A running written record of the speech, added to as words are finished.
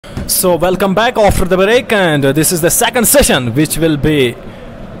So welcome back after the break, and this is the second session which will be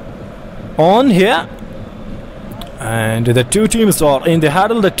on here, and the two teams are in the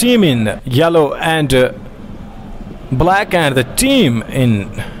huddle, the team in yellow and black and the team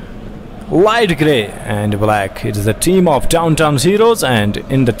in light grey and black. It is the team of Downtown Heroes, and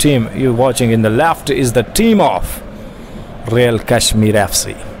in the team you're watching in the left is the team of Real Kashmir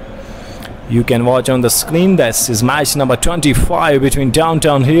FC. You can watch on the screen. This is match number 25 between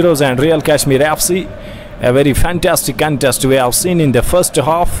Downtown Heroes and Real Kashmir FC. A very fantastic contest we have seen in the first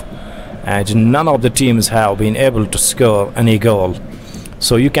half, and none of the teams have been able to score any goal.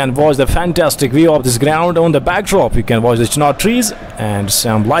 So you can watch the fantastic view of this ground. On the backdrop you can watch the chinar trees and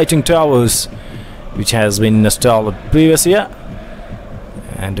some lighting towers which has been installed previous year.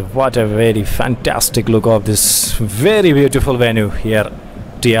 And what a very fantastic look of this very beautiful venue here,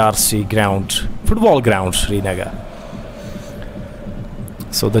 TRC ground, football ground, Srinagar.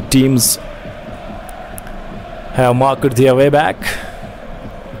 So the teams have marked their way back,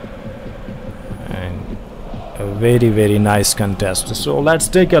 and a very nice contest. So let's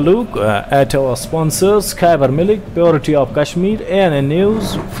take a look at our sponsors: Khyber Milk, Purity of Kashmir, ANN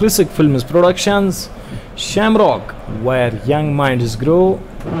News, Frisk Films Productions, Shamrock, where young minds grow,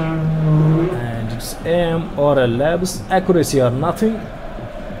 and it's AM Oral Labs, Accuracy or Nothing.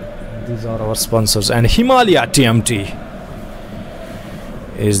 These are our sponsors, and Himalaya TMT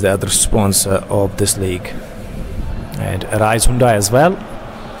is the other sponsor of this league, and Rise Hyundai as well.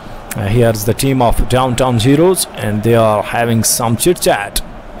 Here's the team of Downtown Heroes, and they are having some chit chat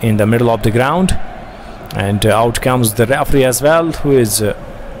in the middle of the ground, and out comes the referee as well, who is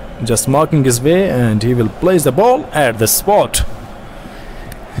just marking his way, and he will place the ball at the spot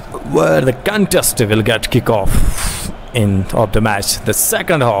where the contest will get kick-off of the match. The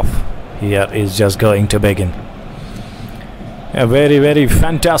second half here is just going to begin. A very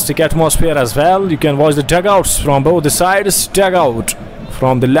fantastic atmosphere as well. You can watch the dugouts from both the sides. Dugout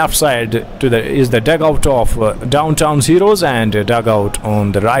from the left side is the dugout of Downtown Heroes, and dugout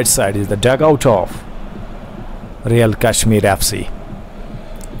on the right side is the dugout of Real Kashmir FC.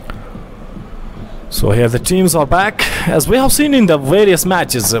 So here the teams are back, as we have seen in the various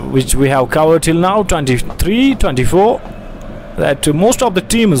matches which we have covered till now, 23, 24, that most of the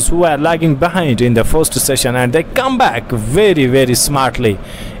teams who are lagging behind in the first session, and they come back very smartly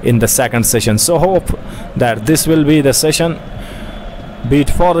in the second session. So hope that this will be the session, be it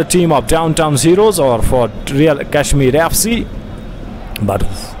for the team of Downtown Heroes or for Real Kashmir FC. But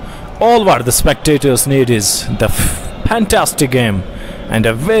all what the spectators need is the fantastic game and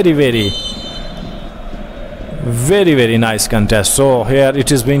a very nice contest. So here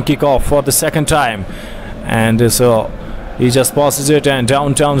it is being kicked off for the second time, and so he just passes it, and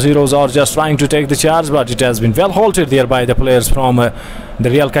Downtown Heroes are just trying to take the charge, but it has been well halted there by the players from the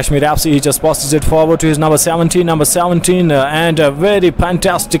Real Kashmir FC. He just passes it forward to his number 17, and very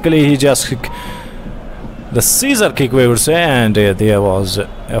fantastically he just the Caesar kick, we would say, and there was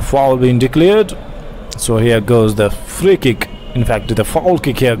a foul being declared. So here goes the free kick. In fact, the foul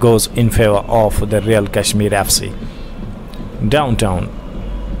kick here goes in favor of the Real Kashmir FC. Downtown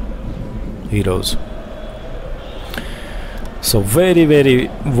Heroes. So very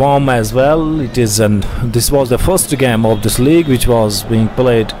warm as well. It is this was the first game of this league which was being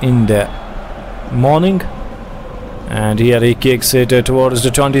played in the morning, and here he kicks it towards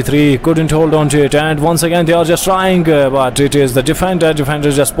the 23. Couldn't hold on to it, and once again they are just trying, but it is the defender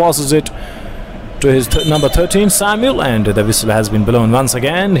just passes it to his number 13, Samuel, and the whistle has been blown once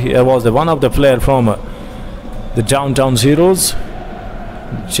again. Here was the one of the player from the Downtown Heroes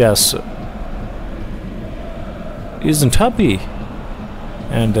just isn't happy,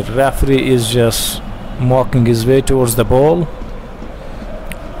 and the referee is just marking his way towards the ball.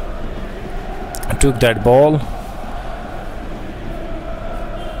 Took that ball.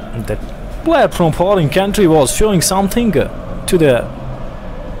 The player from foreign country was showing something to the,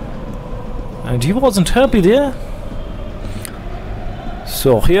 and he wasn't happy there.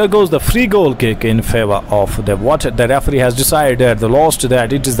 So here goes the free goal kick in favor of what the referee has decided. The lost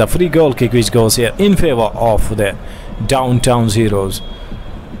that it is the free goal kick which goes here in favor of the Downtown Heroes,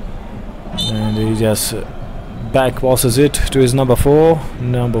 and he just back passes it to his number 4,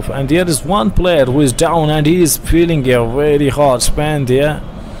 and there is one player who is down, and he is feeling a very hard span there.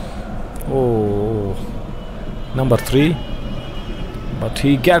 Oh, number 3, but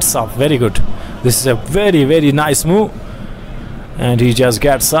he gets up. Very good. This is a very nice move, and he just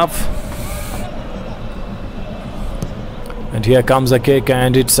gets up, and here comes the kick,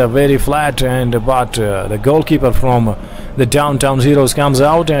 and it's a very flat, and but the goalkeeper from the Downtown Heroes comes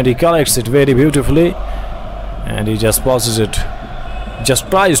out, and he collects it very beautifully, and he just passes it just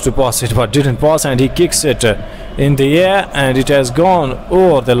tries to pass it but didn't pass, and he kicks it in the air, and it has gone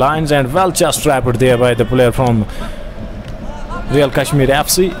over the lines and well just trapped there by the player from Real Kashmir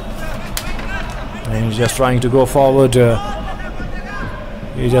FC. And he's just trying to go forward.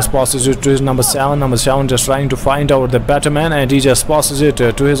 He just passes it to his number 7. Number 7 just trying to find out the better man, and he just passes it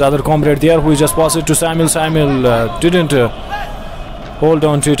to his other comrade there, who just passes it to Samuel. Samuel didn't hold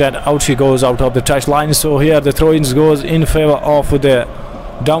on to it, and out he goes out of the touch line. So here the throw-ins goes in favor of the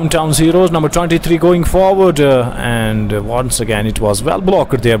Downtown Heroes. Number 23 going forward, and once again it was well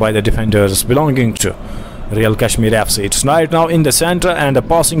blocked there by the defenders belonging to Real Kashmir FC. It's right now in the center, and the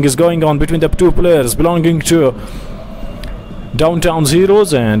passing is going on between the two players belonging to Downtown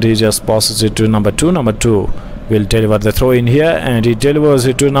Heroes, and he just passes it to number 2. Number 2 will deliver the throw in here, and he delivers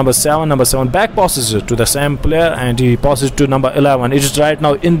it to number 7. Number 7 back passes it to the same player, and he passes it to number 11. It is right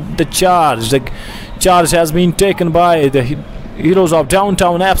now in the charge. The charge has been taken by the Heroes of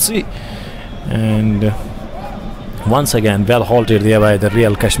Downtown FC, and once again well halted there by the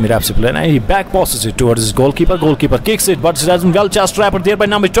Real Kashmir FC player, and he back passes it towards his goalkeeper. Goalkeeper kicks it, but it hasn't well just trapped there by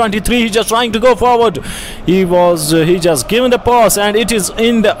number 23. He's just trying to go forward. He just given the pass, and it is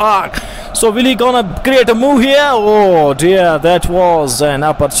in the arc. So will he gonna create a move here? Oh dear, that was an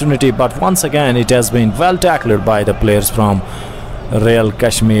opportunity, but once again it has been well tackled by the players from Real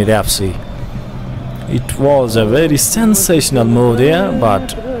Kashmir FC. It was a very sensational move there,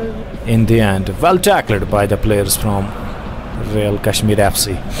 but in the end well tackled by the players from Real Kashmir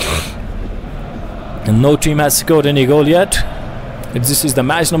FC. And no team has scored any goal yet. This is the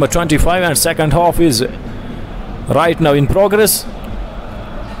match number 25, and second half is right now in progress.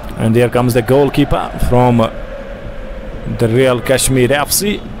 And there comes the goalkeeper from the Real Kashmir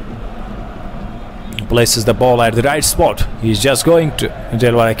FC. Places the ball at the right spot. He's just going to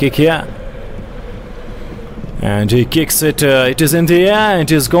deliver a kick here, and he kicks it. It is in the air, and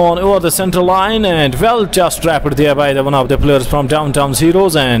it is gone over the central line, and well just trapped there by one of the players from Downtown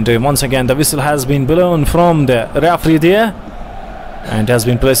Heroes. And once again the whistle has been blown from the referee there, and has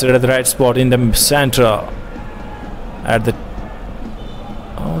been placed at the right spot in the center. At the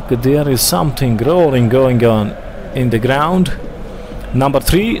okay, there is something rolling going on in the ground. Number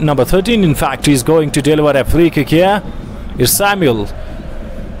 13 in fact is going to deliver a free kick here. Is Samuel.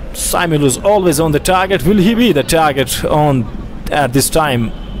 Samuel is always on the target. Will he be the target on at this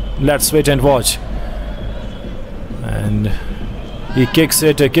time? Let's wait and watch. And he kicks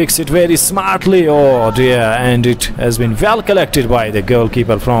it very smartly. Oh dear, and it has been well collected by the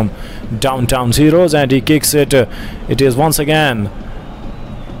goalkeeper from Downtown Heroes, and he kicks it. It is once again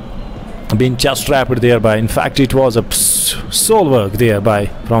been just trapped there by, in fact it was a soul work there by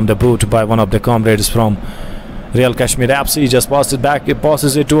from the boot by one of the comrades from Real Kashmir FC. He just passes it back, he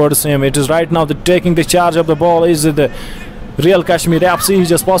passes it towards him. It is right now taking the charge of the ball is the Real Kashmir FC. He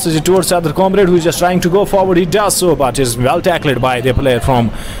just passes it towards the other comrade who is just trying to go forward. He does so, but is well tackled by the player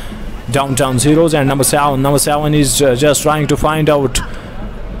from Downtown Heroes. And number 7 is just trying to find out,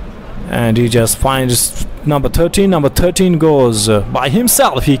 and he just finds number 13. Number 13 goes by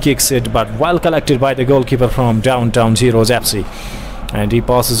himself. He kicks it, but well collected by the goalkeeper from Downtown Heroes FC. And he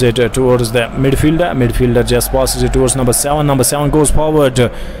passes it towards the midfielder just passes it towards number 7. Number 7 goes forward,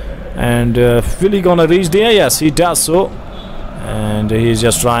 and will he gonna reach there? Yes, he does so, and he's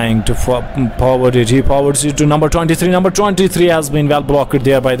just trying to forward it. He forwards it to number 23. Number 23 has been well blocked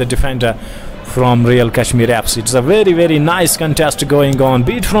there by the defender from Real Kashmir FC. It's a very nice contest going on,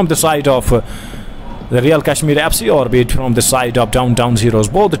 be it from the side of the Real Kashmir FC or be it from the side of Downtown Heroes.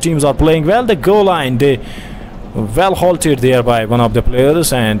 Both the teams are playing well. The goal line, they well halted there by one of the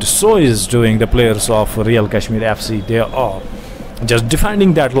players, and so is doing the players of Real Kashmir FC. They are just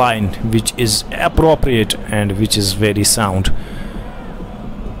defending that line, which is appropriate and which is very sound.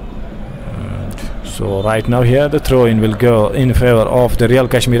 So right now here the throw-in will go in favor of the Real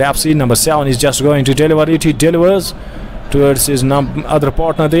Kashmir FC. Number 7 is just going to deliver it. He delivers towards his other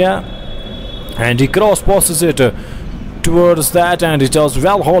partner there, and he cross passes it towards that, and it was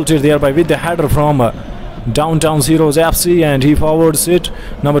well halted there by with the header from Downtown Heroes FC, and he forwards it.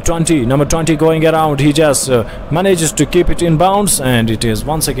 Number 20 going around. He just manages to keep it in bounds, and it is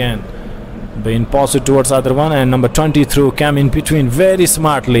once again being passed towards other one, and number 20 through came in between very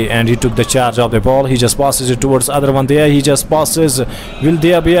smartly, and he took the charge of the ball. He just passes it towards other one there. He just passes. Will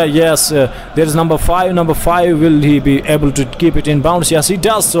there be a yes? There is number 5. Number 5, will he be able to keep it in bounds? Yes, he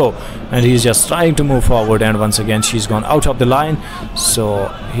does so, and he's just trying to move forward, and once again she's gone out of the line. So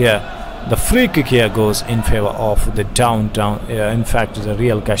here the free kick here goes in favor of the Downtown, in fact the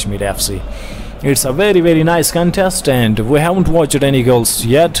Real Kashmir FC. It's a very nice contest, and we haven't watched any goals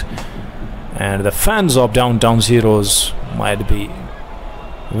yet, and the fans of Downtown Heroes might be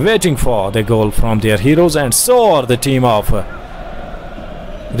waiting for the goal from their heroes, and so are the team of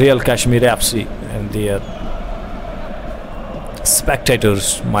Real Kashmir FC, and their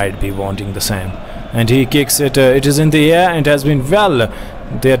spectators might be wanting the same. And he kicks it, it is in the air and has been well.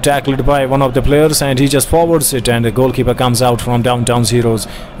 They are tackled by one of the players, and he just forwards it, and the goalkeeper comes out from Downtown Heroes,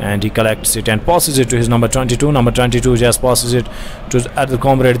 and he collects it and passes it to his number 22. Number 22 just passes it to the other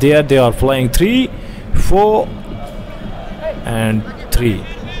comrade there. They are playing 3, 4 and 3,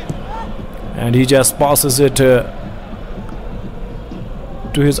 and he just passes it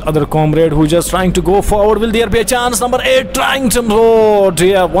to his other comrade, who just trying to go forward. Will there be a chance? Number 8 trying to road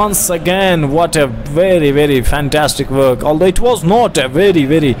here once again. What a very fantastic work, although it was not a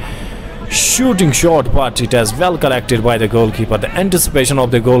very shooting shot, but it has well collected by the goalkeeper. The anticipation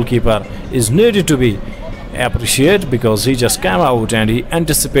of the goalkeeper is needed to be appreciated, because he just came out and he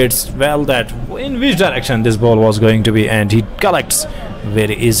anticipates well that in which direction this ball was going to be, and he collects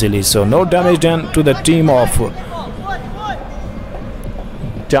very easily. So no damage done to the team of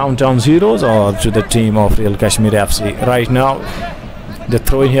Downtown Heroes or to the team of Real Kashmir FC. Right now the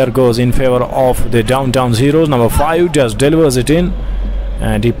throw in here goes in favor of the Downtown Heroes. Number 5 just delivers it in,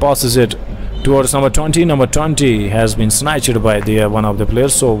 and he passes it towards number 20. Number 20 has been snatched by the one of the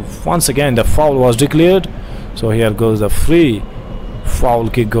players, so once again the foul was declared. So here goes the free foul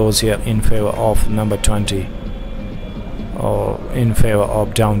kick, goes here in favor of number 20, or in favor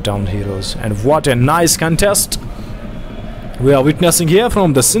of Downtown Heroes. And what a nice contest we are witnessing here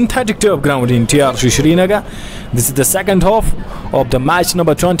from the synthetic turf ground in TRC Srinagar. This is the second half of the match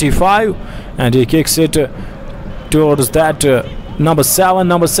number 25, and he kicks it towards that number 7.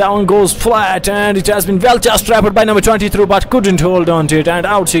 Number 7 goes flat, and it has been well just trapped by number 23, but couldn't hold on to it, and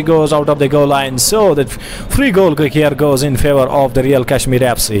out she goes out of the goal line. So the free goal kick here goes in favor of the Real Kashmir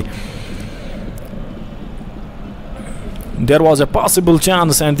FC. There was a possible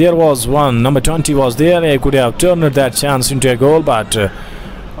chance, and there was one. Number 20 was there. He could have turned that chance into a goal, but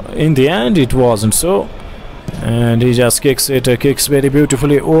in the end it wasn't so. And he just kicks it, kicks very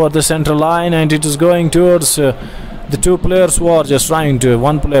beautifully over the central line, and it is going towards the two players who are just trying to,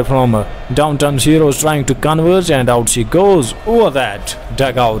 one player from Downtown Heroes trying to converge, and out she goes over that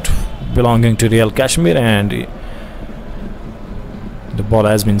dugout belonging to Real Kashmir, and the ball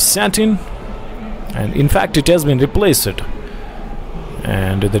has been sent in, and in fact it has been replaced,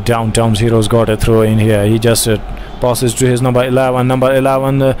 and the Downtown Heroes got a throw in here. He just passes to his number 11. Number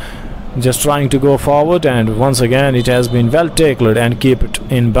 11 just trying to go forward, and once again it has been well tackled and kept it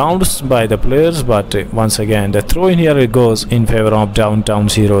in bounds by the players, but once again the throw in here it goes in favor of Downtown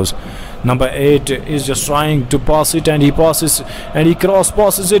Heroes. Number 8 is just trying to pass it, and he passes, and he cross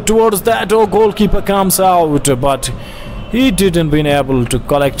passes it towards that. Oh, goalkeeper comes out, but he didn't been able to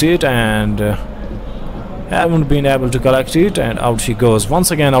collect it, and haven't been able to collect it, and out she goes once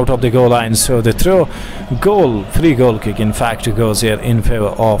again out of the goal line. So the throw goal, free goal kick in fact goes here in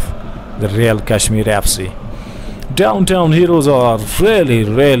favor of the Real Kashmir FC. Downtown Heroes are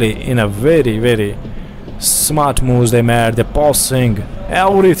really in a very smart moves they made. The passing,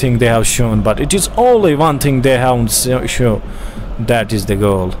 everything they have shown, but it is only one thing they haven't shown, that is the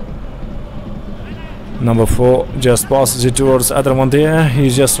goal. Number 4 just passes it towards other one there.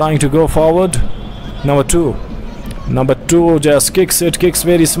 He's just trying to go forward. Number 2 just kicks it, kicks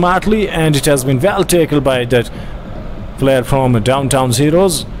very smartly, and it has been well tackled by that player from Downtown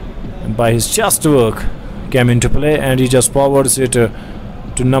Heroes. By his chest work came into play, and he just forwards it to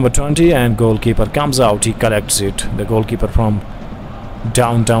number 20, and goalkeeper comes out. He collects it. The goalkeeper from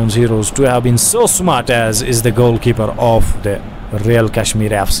Downtown Heroes, to have been so smart as is the goalkeeper of the Real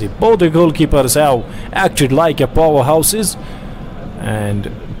Kashmir FC. Both the goalkeepers have acted like a powerhouses,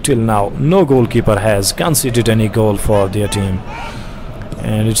 and till now no goalkeeper has conceded any goal for their team.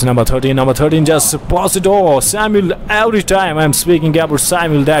 And it's number 13. Number 13 just pass it. Oh, Samuel, every time I'm speaking about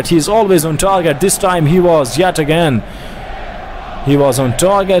Samuel, that he's always on target. This time he was yet again, he was on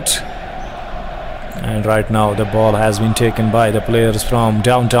target. And right now the ball has been taken by the players from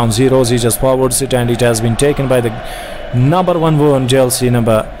Downtown Heroes. He just forwards it, and it has been taken by the number 1 jersey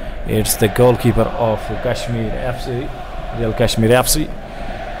number. It's the goalkeeper of Kashmir FC, Real Kashmir FC,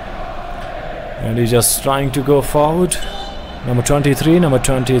 and he's just trying to go forward. Number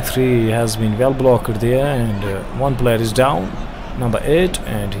 23 has been well blocked there, and one player is down. Number 8,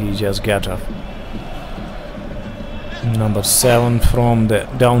 and he just got up. Number 7 from the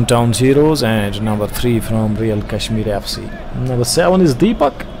Downtown Heroes, and number 3 from Real Kashmir FC. Number 7 is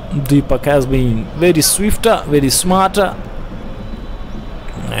Deepak. Deepak has been very swifter, very smarter.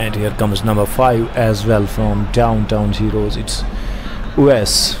 And here comes number 5 as well from Downtown Heroes. It's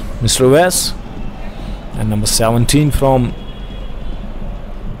Mr. Uwais. And number 17 from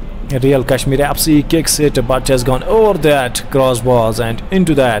Real Kashmir FC kicks it, but has gone over that crossbars and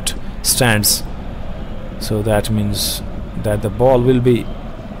into that stands. So that means that the ball will be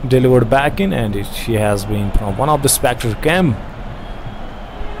delivered back in, and she has been from one of the spectator came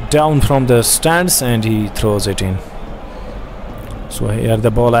down from the stands and he throws it in. So here the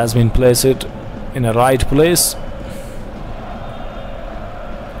ball has been placed in a right place.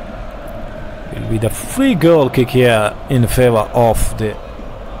 Will be the free goal kick here in favor of the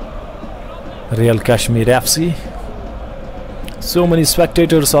Real Kashmir FC. So many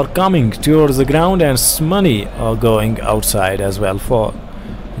spectators are coming towards the ground, and many are going outside as well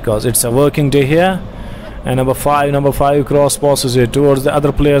because it's a working day here. And number 5 cross passes it towards the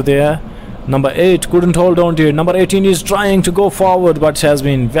other player there. Number 8 couldn't hold on to it. Number 18 is trying to go forward, but has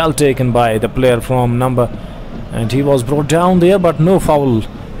been well taken by the player from number, and he was brought down there, but no foul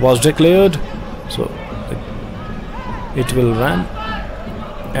was declared. So it will run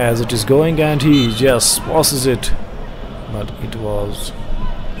as it is going, and he just passes it, but it was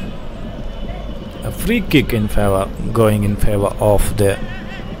a free kick going in favor of the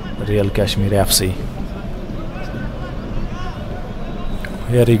Real Kashmir FC.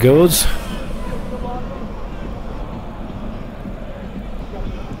 Here he goes.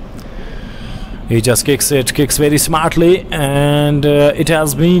 He just kicks very smartly, and it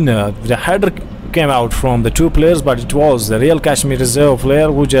has been the header came out from the two players, but it was the Real Kashmir reserve player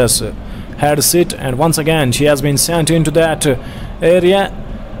who just heads it, and once again she has been sent into that area.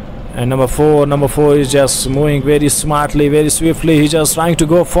 And number 4 is just moving very smartly, very swiftly. He's just trying to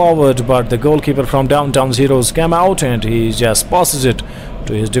go forward, but the goalkeeper from Downtown Heroes came out and he just passes it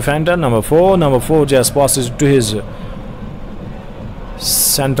to his defender. Number 4 just passes it to his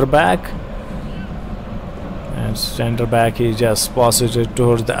centre back, and centre back he just passes it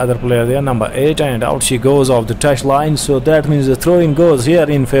towards the other player there, number 8, and out she goes off the touch line. So that means the throw-in goes here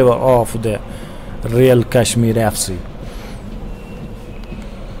in favor of the Real Kashmir FC.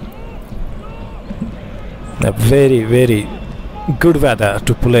 A very, very good weather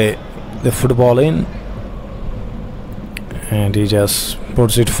to play the football in, and he just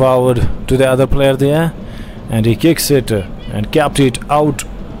puts it forward to the other player there, and he kicks it and kept it out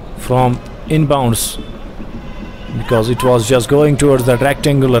from inbounds because it was just going towards the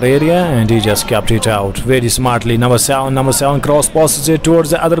rectangular area, and he just kept it out very smartly. Number 7 cross passes it towards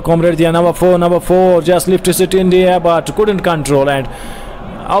the other comrade there. Number 4 just lifts it in the air but couldn't control, and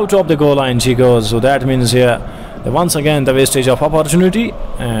out of the goal line she goes. So that means here once again the wastage of opportunity,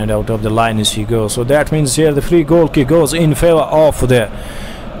 and out of the line she goes. So that means here the free goal kick goes in favor of the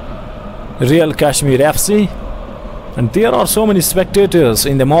Real Kashmir FC. And there are so many spectators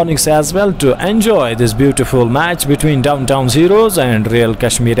in the mornings as well to enjoy this beautiful match between Downtown Heroes and Real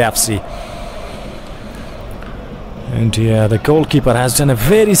Kashmir FC. And here the goalkeeper has done a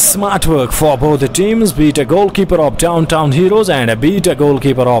very smart work for both the teams, be it a goalkeeper of Downtown Heroes and be it a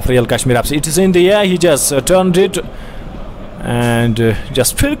goalkeeper of Real Kashmir FC. It is in the air, he just turned it and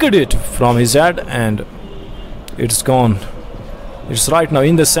just flicked it from his head, and it's gone. It's right now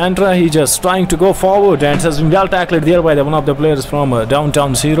in the center. He just trying to go forward, and it has been well tackled there by one of the players from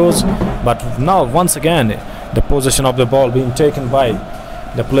Downtown Heroes. But now once again the possession of the ball being taken by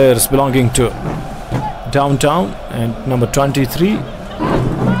the players belonging to Downtown, and number 23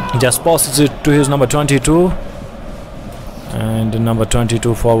 just passes it to his number 22, and number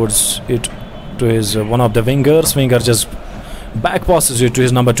 22 forwards it to his one of the wingers. Winger just back passes it to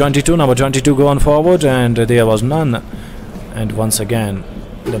his number 22. Number 22 going forward, and there was none. And once again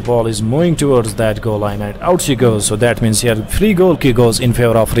the ball is moving towards that goal line, and out she goes. So that means here free goal kick goes in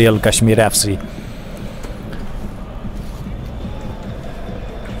favor of Real Kashmir FC.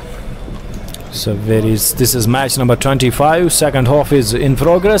 So this is match number 25. Second half is in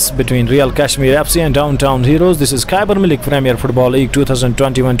progress between Real Kashmir FC and Downtown Heroes. This is Khyber Premier Football League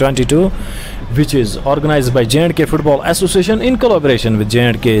 2021-22, which is organized by J&K Football Association in collaboration with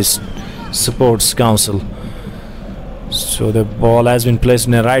J&K Sports Council. So the ball has been placed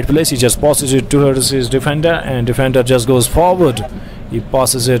in the right place. He just passes it towards his defender, and defender just goes forward. He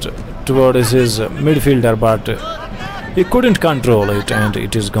passes it towards his midfielder, but he couldn't control it, and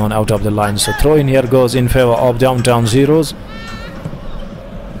it is gone out of the line. So throw in here goes in favor of Downtown Heroes.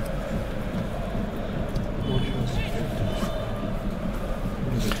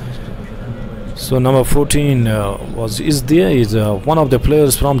 So number 14 is one of the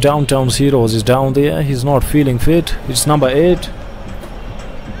players from Downtown Heroes is down there. He's not feeling fit. It's number 8.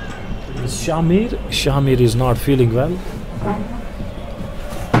 It's Shamir is not feeling well.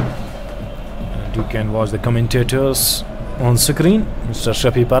 And you can watch the commentators on screen, Mr.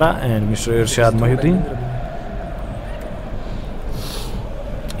 Shafi Para and Mr. Irshad Mahuddin.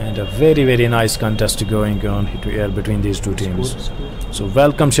 and a very nice contest going on here between these two teams. So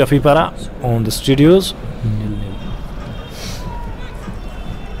welcome Shafipara on the studios.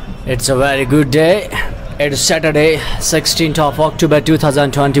 It's a very good day. It's Saturday, 16th of October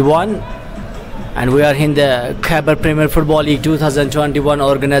 2021, and we are in the Khyber Premier Football League 2021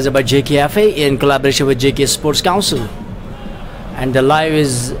 organized by JKFA in collaboration with JK Sports Council, and the live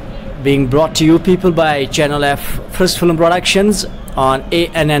is being brought to you people by Channel F Frisk Film Productions on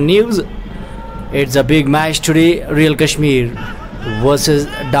ANN News. It's a big match today, Real Kashmir versus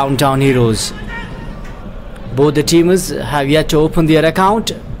Downtown Heroes. Both the teams have yet to open their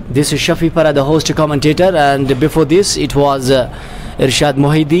account. This is Shafipara, the host commentator, and before this it was Irshad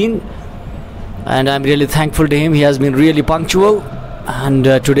Mohideen, and I'm really thankful to him. He has been really punctual, and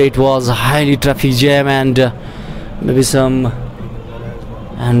today it was highly traffic jam and maybe some,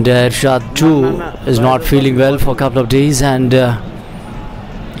 and Irshad too is not feeling well for a couple of days, and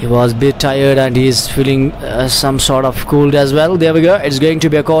he was a bit tired and he's feeling some sort of cold as well. There we go. It's going to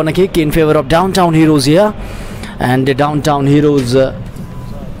be a corner kick in favor of Downtown Heroes here, and the Downtown Heroes,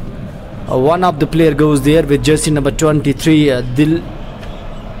 one of the player goes there with jersey number 23,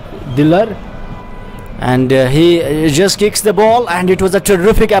 Dillar, and he just kicks the ball, and it was a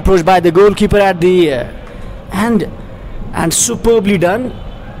terrific approach by the goalkeeper at the and superbly done.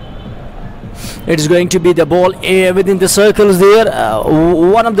 It's going to be the ball within the circles there.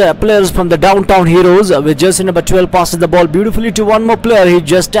 One of the players from the Downtown Heroes with jersey number 12 passes the ball beautifully to one more player. He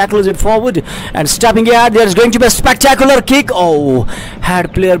just tackles it forward and stepping ahead. There's going to be a spectacular kick. Oh,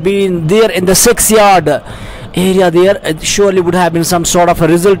 had player been there in the 6-yard area there, it surely would have been some sort of a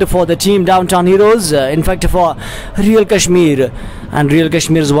result for the team Downtown Heroes. In fact, for Real Kashmir, and Real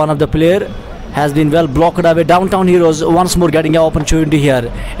Kashmir is one of the player has been well blocked away. Downtown Heroes once more getting an opportunity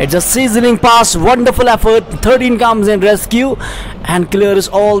here. It's a sizzling pass, wonderful effort. 13 comes in rescue and clears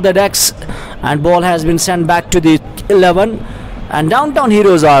all the decks, and ball has been sent back to the 11. And Downtown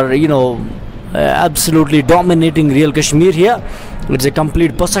Heroes are, absolutely dominating Real Kashmir here. It's a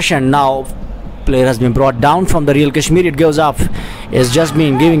complete possession now. Player has been brought down from the Real Kashmir. It goes up. It's just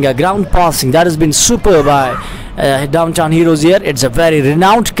been giving a ground passing. That has been superb by Downtown Heroes here. It's a very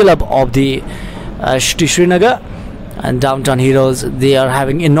renowned club of the Srinagar, and Downtown Heroes, they are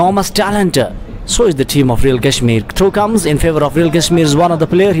having enormous talent. So is the team of Real Kashmir. Throw comes in favor of Real Kashmir is one of the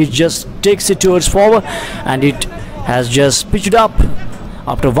player. He just takes it towards forward, and it has just pitched up.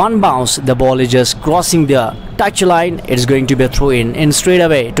 After one bounce, the ball is just crossing the touch line. It's going to be a throw in straight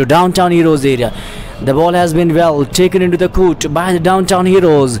away to Downtown Heroes area. The ball has been well taken into the court by the Downtown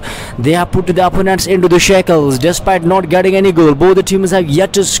Heroes. They have put the opponents into the shackles despite not getting any goal. Both the teams have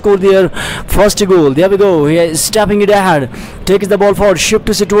yet to score their first goal. There we go. He is stepping it ahead. Takes the ball forward.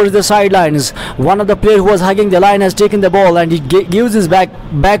 Shifts it towards the sidelines. One of the players who was hugging the line has taken the ball, and he gives his back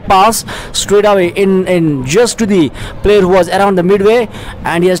pass straight away in just to the player who was around the midway,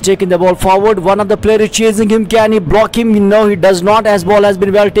 and he has taken the ball forward. One of the players is chasing him. Can he block him? No, he does not, as ball has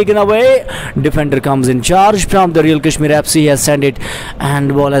been well taken away. Defender comes in charge from the Real Kashmir FC. He has sent it,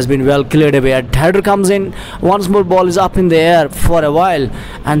 and ball has been well cleared away. A header comes in. Once more, ball is up in the air for a while,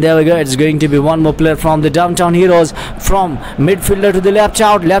 and there we go. It's going to be one more player from the Downtown Heroes, from midfielder to the left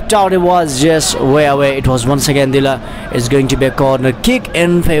out. It was just way away. It was once again Dilla. It's going to be a corner kick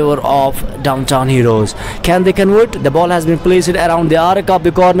in favor of Downtown Heroes. Can they convert? The ball has been placed around the arc of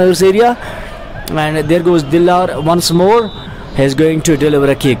the corners area, and there goes Dillar once more. He's going to deliver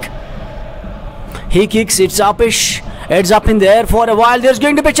a kick. He kicks, it's upish. It's up in the air for a while. There's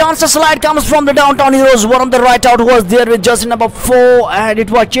going to be a chance. The slide comes from the Downtown Heroes. One on the right out who was there with jersey number 4, and it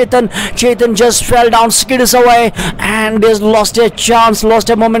was Chetan. Chetan just fell down, skids away, and has lost a chance, lost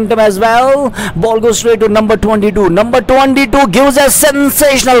a momentum as well. Ball goes straight to number 22. Number 22 gives a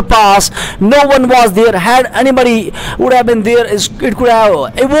sensational pass. No one was there. Had anybody would have been there, it could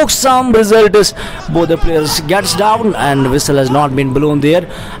have evoked some results. Both the players gets down, and whistle has not been blown there,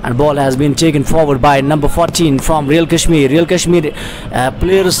 and ball has been taken forward by number 14 from Real Kashmir. Real Kashmir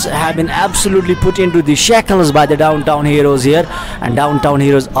players have been absolutely put into the shackles by the Downtown Heroes here, and Downtown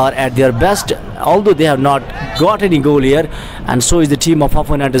Heroes are at their best, although they have not got any goal here, and so is the team of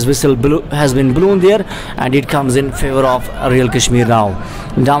opponents. Whistle has been blown there, and it comes in favor of Real Kashmir now.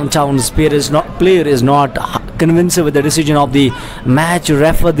 Downtown's player is not convinced with the decision of the match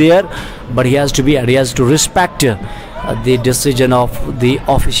referee there, but he has to respect the decision of the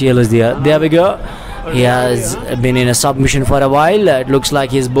officials there. There we go. He has been in a submission for a while. It looks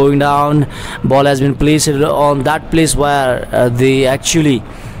like he's bowing down. Ball has been placed on that place where a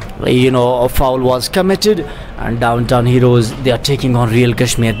foul was committed, and Downtown Heroes, they are taking on Real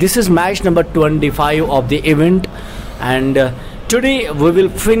Kashmir. This is match number 25 of the event, and Today we will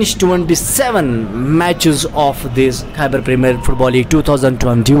finish 27 matches of this Khyber Premier Football League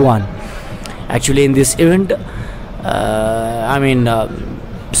 2021. Actually, in this event,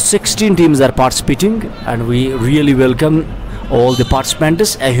 16 teams are participating, and we really welcome all the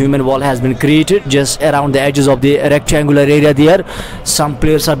participants. A human wall has been created just around the edges of the rectangular area there. Some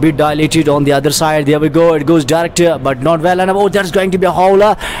players are a bit dilated on the other side. There we go. It goes direct, but not well. And there's going to be a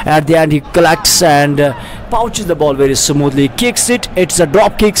howler. At the end, he collects and pouches the ball very smoothly. Kicks it. It's a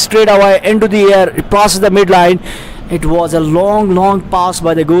drop kick straight away into the air. It passes the midline. It was a long pass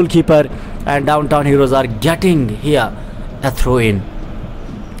by the goalkeeper, and Downtown Heroes are getting here a throw in.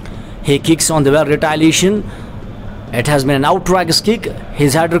 He kicks on the well retaliation. It has been an outright kick.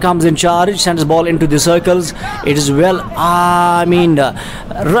 His header comes in charge, sends ball into the circles. It is relegated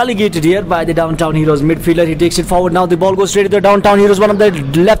here by the Downtown Heroes midfielder. He takes it forward. Now the ball goes straight to the Downtown Heroes. One of the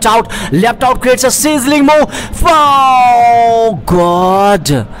left out creates a sizzling move. Oh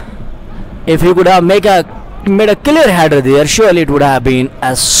God! If he could have made a clear header there, surely it would have been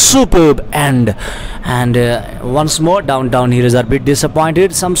a superb end. And once more, Downtown Heroes are a bit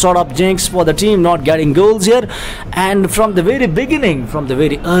disappointed. Some sort of jinx for the team not getting goals here. And from the very beginning, from the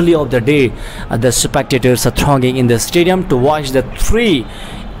very early of the day, the spectators are thronging in the stadium to watch the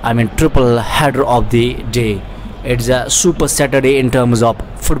triple header of the day. It's a super Saturday in terms of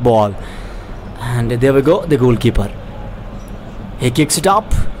football. And there we go, the goalkeeper. He kicks it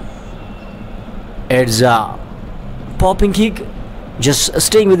up. It's a popping kick, just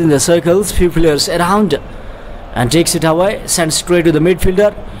staying within the circles, few players around, and takes it away, sends straight to the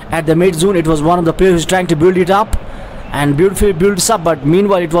midfielder. At the mid zone, it was one of the players who's trying to build it up, and beautifully builds up, but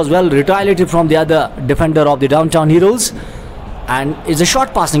meanwhile it was well retaliated from the other defender of the Downtown Heroes. And it's a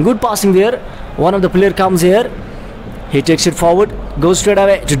short passing, good passing there. One of the player comes here. He takes it forward, goes straight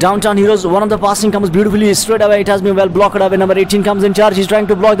away to Downtown Heroes. One of the passing comes beautifully straight away. It has been well blocked away. Number 18 comes in charge. He's trying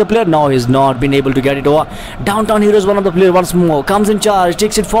to block the player. No, he's not been able to get it over. Downtown Heroes, one of the players once more comes in charge,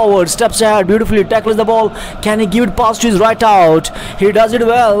 takes it forward, steps ahead, beautifully tackles the ball. Can he give it past to his right out? He does it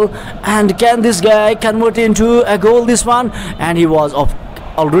well. And can this guy convert it into a goal, this one? And he was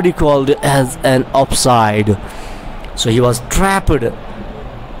already called as an offside. So he was trapped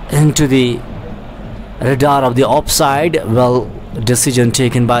into the radar of the offside. Well, decision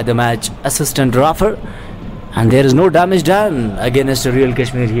taken by the match assistant referee, and there is no damage done against the Real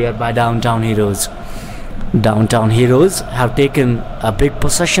Kashmir here by Downtown Heroes. Downtown Heroes have taken a big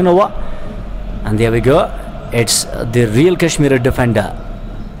possession over, and there we go. It's the Real Kashmir defender,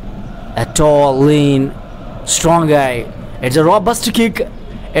 a tall, lean, strong guy. It's a robust kick.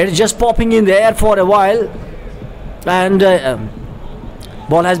 It's just popping in the air for a while, and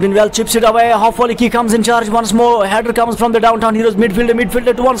ball has been well, chips it away. Hopefully he comes in charge once more. Header comes from the Downtown Heroes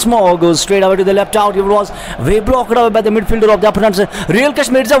midfielder to once more. Goes straight away to the left out. It was way blocked away by the midfielder of the opponents. Real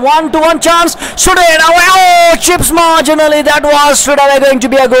Kashmir, it's a 1-to-1 chance. Straight away. Oh, chips marginally. That was straight away going to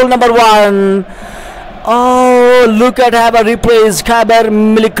be a goal number 1. Oh, look at Khyber replays. Khyber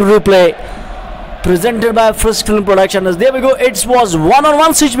Milik replay. Presented by Frisk Film Productions. There we go. It was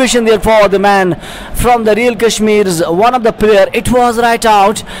one-on-one situation there for the man from the Real Kashmir's one of the player. It was right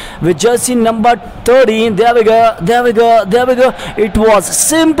out with jersey number 13. There we go. It was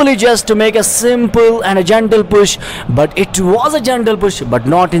simply just to make a simple and a gentle push, but it was a gentle push, but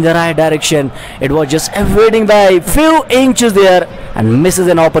not in the right direction. It was just evading by few inches there and misses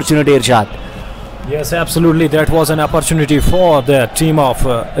an opportunity, Irshad. Yes, absolutely. That was an opportunity for the team of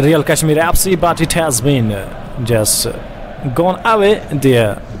Real Kashmir FC, but it has been just gone away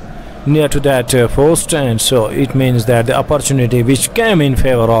there near to that post, and so it means that the opportunity which came in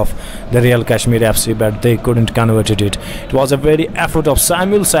favor of the Real Kashmir FC, but they couldn't convert it. It was a very effort of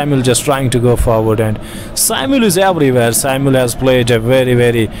Samuel just trying to go forward, and Samuel is everywhere. Samuel has played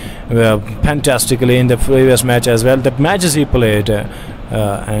very fantastically in the previous match as well, the matches he played,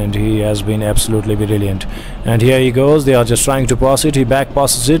 and he has been absolutely brilliant. And here he goes. They are just trying to pass it. He back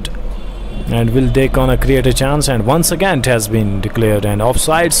passes it, and will they gonna create a chance? And once again it has been declared an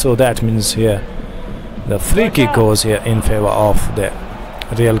offside, so that means here the free kick goes here in favor of the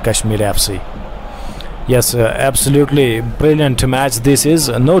Real Kashmir FC. Yes, absolutely brilliant match this is.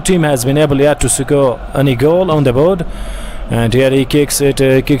 No team has been able yet to score any goal on the board, and here he kicks it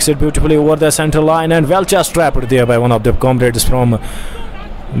beautifully over the center line, and well just trapped there by one of the comrades from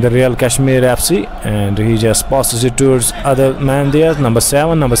the Real Kashmir FC, and he just passes it towards other man there, number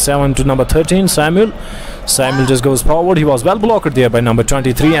 7 to number 13, Samuel just goes forward. He was well blocked there by number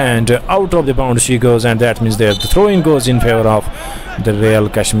 23, and out of the bounds she goes, and that means there the throw-in goes in favor of the Real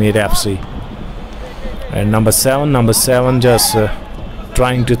Kashmir FC. And number 7 just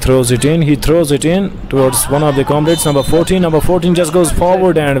trying to throws it in. He throws it in towards one of the comrades, number 14. Number 14 just goes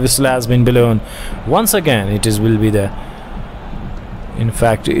forward, and whistle has been blown. Once again, will be the, in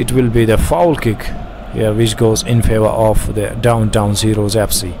fact, it will be the foul kick here, which goes in favor of the Downtown Heroes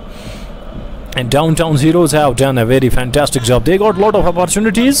FC. And Downtown Heroes have done a very fantastic job. They got a lot of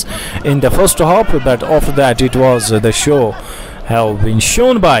opportunities in the first half, but after that it was the show have been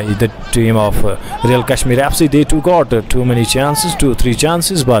shown by the team of Real Kashmir FC. They too got too many chances, 2-3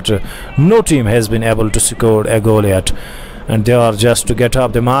 chances, but no team has been able to score a goal yet. And they are just to get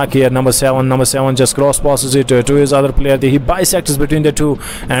up the mark here. Number 7 just cross passes it to his other player. He bisects between the two,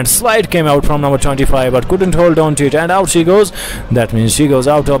 and slide came out from number 25, but couldn't hold on to it, and out she goes. That means she goes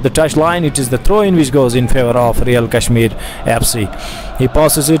out of the touch line. It is the throw in which goes in favor of Real Kashmir FC. He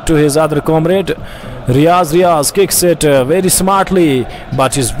passes it to his other comrade. Riaz kicks it very smartly,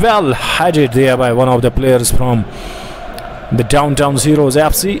 but is well headed there by one of the players from the Downtown Heroes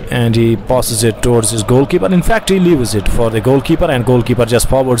FC, and he passes it towards his goalkeeper. In fact, he leaves it for the goalkeeper, and goalkeeper just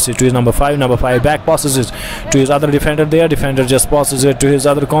forwards it to his number 5. Number 5 back passes it to his other defender there. Defender just passes it to his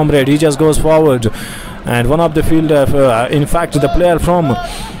other comrade. He just goes forward, and one of the fielder, in fact the player from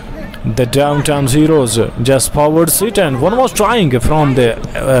the Downtown Heroes, just forwards it, and one was trying from the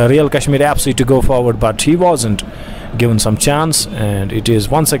Real Kashmir FC to go forward, but he wasn't given some chance, and it is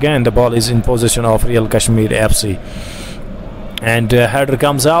once again the ball is in possession of Real Kashmir FC. And header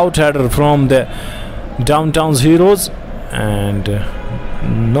comes out, header from the Downtown Heroes, and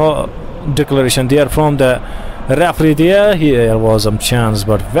no declaration there from the referee there. Here was some chance,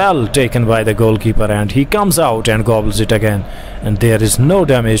 but well taken by the goalkeeper, and he comes out and gobbles it again, and there is no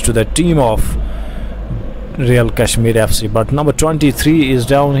damage to the team of Real Kashmir FC. But number 23 is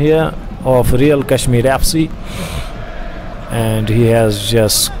down here of Real Kashmir FC, and he has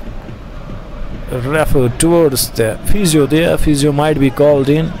just referred towards the physio there. Physio might be called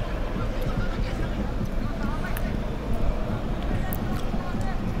in,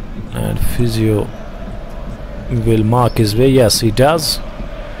 and physio will mark his way. Yes, he does.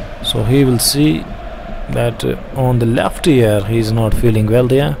 So he will see that on the left ear he is not feeling well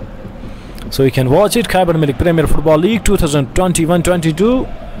there, so we can watch it. Khyber Milk Premier Football League 2021-22.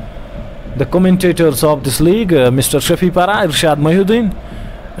 The commentators of this league, Mr. Shafi Para, Irshad Mahyuddin,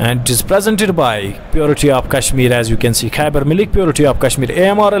 and it is presented by Purity of Kashmir. As you can see, Khyber Milk, Purity of Kashmir,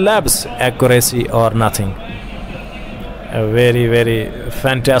 AMR Labs, accuracy or nothing. A very, very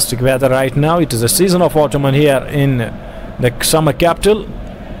fantastic weather right now. It is a season of autumn here in the summer capital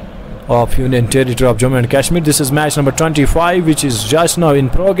of Union Territory of Jammu and Kashmir. This is match number 25, which is just now in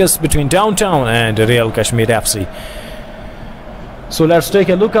progress between Downtown and Real Kashmir FC. So let's take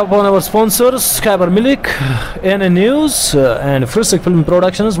a look upon our sponsors: Khyber Milk, NN News, and Frisk Film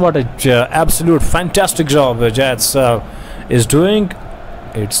Productions. What a absolute fantastic job Jets is doing.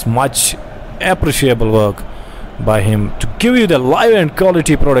 It's much appreciable work by him to give you the live and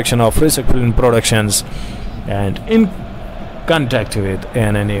quality production of Frisk Film Productions, and in contact with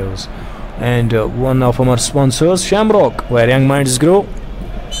NN News. And one of our sponsors, Shamrock, where young minds grow.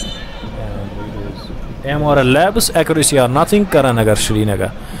 AMR Labs, accuracy or nothing, Karanagar,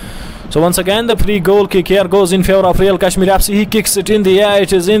 Srinagar. So once again the free goal kick here goes in favor of Real Kashmir FC. He kicks it in the air,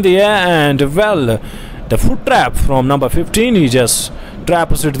 it is in the air, and well, the foot trap from number 15, he just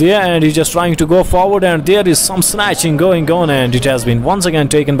traps it there, and he's just trying to go forward, and there is some snatching going on, and it has been once again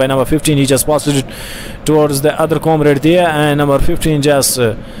taken by number 15. He just passes it towards the other comrade there, and number 15 just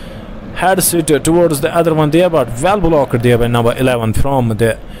heads it towards the other one there, but well blocked there by number 11 from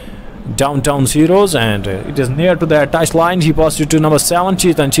the Downtown Heroes, and it is near to the touch line. He passes it to number 7,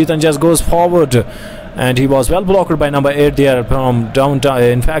 Chetan just goes forward, and he was well blocked by number 8 there from Downtown,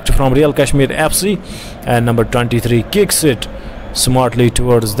 in fact from Real Kashmir FC, and number 23 kicks it smartly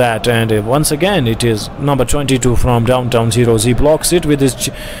towards that, and once again it is number 22 from Downtown Heroes. He blocks it with his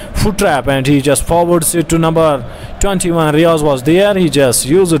foot trap, and he just forwards it to number 21. Riaz was there, he just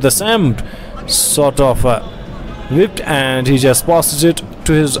used the same sort of whipped, and he just passes it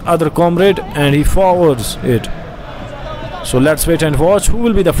to his other comrade, and he forwards it. So let's wait and watch who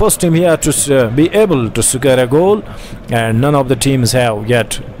will be the first team here to be able to secure a goal, and none of the teams have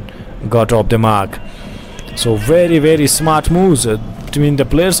yet got off the mark. So very, very smart moves between the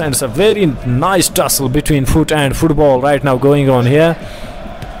players, and it's a very nice tussle between foot and football right now going on here.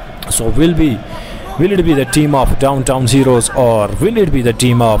 So will it be the team of Downtown Heroes, or will it be the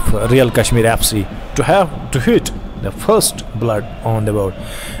team of Real Kashmir FC to have to hit the first blood on the board?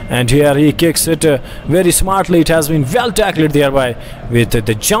 And here he kicks it very smartly. It has been well tackled thereby with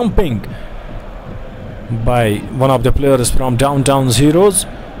the jumping by one of the players from Downtown Heroes,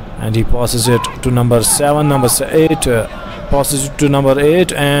 and he passes it to number 7, number 8, passes it to number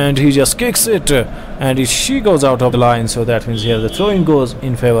 8, and he just kicks it, and she goes out of the line. So that means here the throw-in goes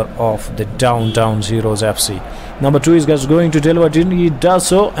in favor of the Downtown Heroes FC. Number 2 is just going to deliver. He does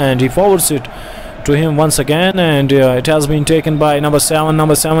so, and he forwards it to him once again, and it has been taken by number 7.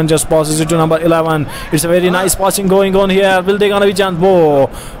 Number 7 just passes it to number 11. It's a very nice passing going on here. Will they gonna be chance?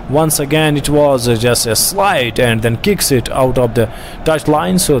 Once again it was just a slide, and then kicks it out of the touch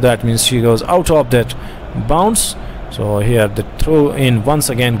line. So that means she goes out of that bounce. So here the throw in once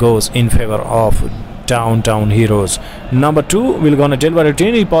again goes in favor of Downtown Heroes. Number 2 will gonna deliver it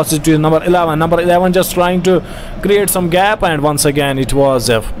in. He passes it to number 11. Number 11 just trying to create some gap, and once again it was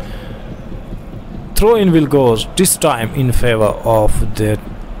a throw-in will goes this time in favor of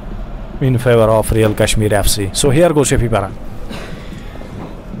Real Kashmir FC. So here goes Shafi Para.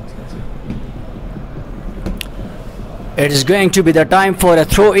 It is going to be the time for a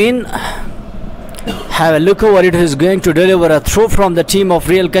throw-in. Have a look over it. Who is going to deliver a throw from the team of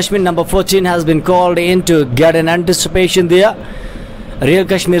Real Kashmir? Number 14 has been called in to get an anticipation there. Real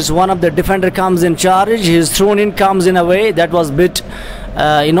Kashmir's one of the defender comes in charge. His thrown in comes in a way that was bit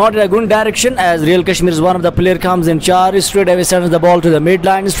not in a good direction, as Real Kashmir's one of the player comes in charge. Straight away sends the ball to the mid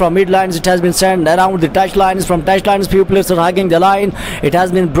lines. From mid lines it has been sent around the touch lines. From touch lines few players are hugging the line. It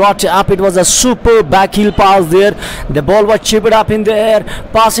has been brought up. It was a super back heel pass there. The ball was chipped up in the air,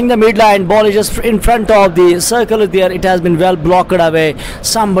 passing the mid line. Ball is just in front of the circle there. It has been well blocked away.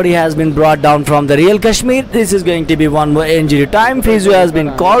 Somebody has been brought down from the Real Kashmir. This is going to be one more injury time. Physio has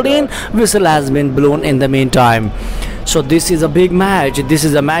been called in. Whistle has been blown in the meantime. So this is a big match. This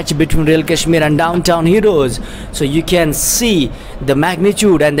is a match between Real Kashmir and Downtown Heroes. So you can see the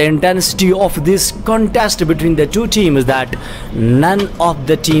magnitude and the intensity of this contest between the two teams, that none of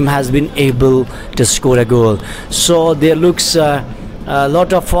the team has been able to score a goal. So there looks a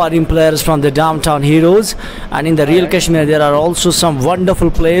lot of foreign players from the Downtown Heroes, and in the Real Kashmir there are also some wonderful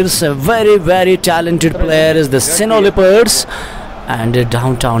players, very talented players, the Sino Leopards. And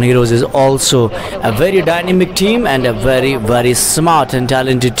Downtown Heroes is also a very dynamic team and a very smart and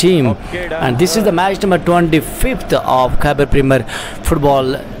talented team. And this is the match number 25th of Khyber Premier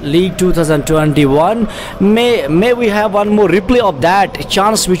Football League 2021. May we have one more replay of that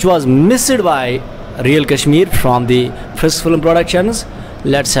chance which was missed by Real Kashmir from the Frisk Film Productions.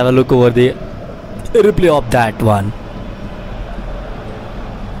 Let's have a look over the replay of that one.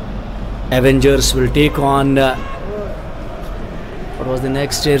 Avengers will take on what was the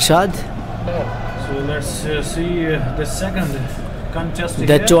next, Irshad? So let's see the second contest.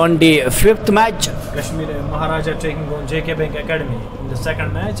 The 25th match. Kashmir Maharaja taking on JK Bank Academy in the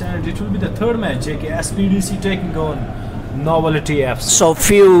second match, and it will be the third match. JKSC taking on Novelty FC. So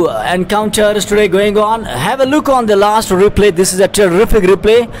few encounters today going on. Have a look on the last replay. This is a terrific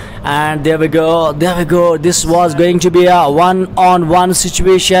replay, and there we go. This was going to be a one-on-one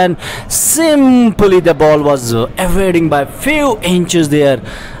situation. Simply the ball was evading by few inches there,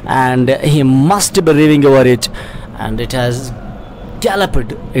 and he must be raving over it, and it has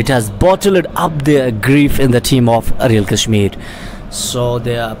galloped, it has bottled up the grief in the team of Real Kashmir. So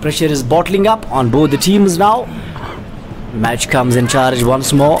the pressure is bottling up on both the teams now. Match comes in charge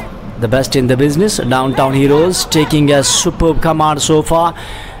once more. The best in the business. Downtown Heroes taking a superb command so far,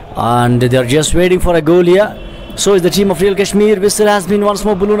 and they're just waiting for a goal here. So is the team of Real Kashmir. Whistle has been once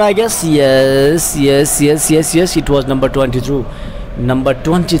more balloon, I guess. Yes. It was number 22. Number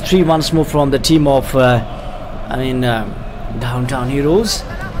 23 once more from the team of Downtown Heroes,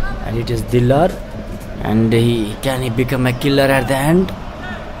 and it is Dillar. And can he become a killer at the end?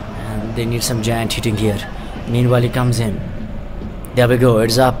 And they need some giant hitting here. Meanwhile he comes in. There we go,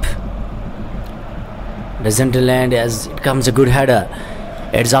 it's up. Doesn't land as it comes a good header.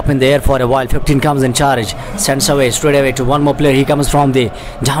 It's up in the air for a while. 15 comes in charge, sends away straight away to one more player. He comes from the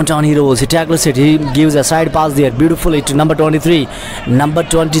Downtown Heroes. He tackles it. He gives a side pass there beautifully to number 23. Number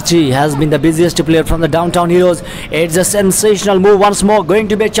 23 has been the busiest player from the Downtown Heroes. It's a sensational move once more. Going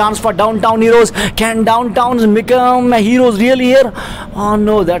to be a chance for Downtown Heroes. Can Downtown become heroes really here? Oh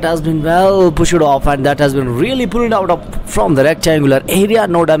no, that has been well pushed off, and that has been really pulled out from the rectangular area.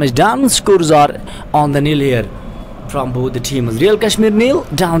 No damage done. Scores are on the nil here from both the teams. Real Kashmir nil,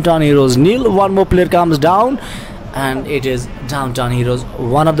 Downtown Heroes nil. One more player comes down, and it is Downtown Heroes.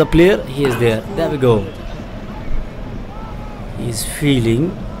 One of the player, he is there. There we go. He's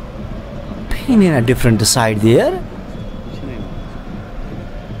feeling pain in a different side there.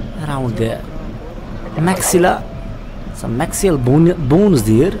 Around there. Maxilla. Some maxial bones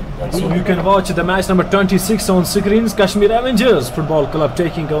there. So you can watch the match number 26 on screens. Kashmir Avengers Football Club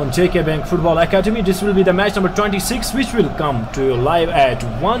taking on JK Bank Football Academy. This will be the match number 26, which will come to you live at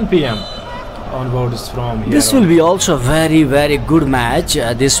 1 PM onwards from here. This will be also a very good match.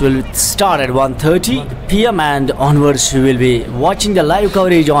 This will start at 1:30 p.m. and onwards you will be watching the live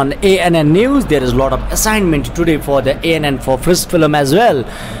coverage on ANN News. There is a lot of assignment today for the ANN for Frisk film as well,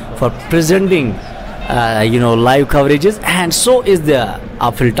 for presenting live coverages, and so is the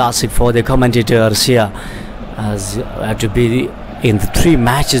uphill task for the commentators here, as have to be in the 3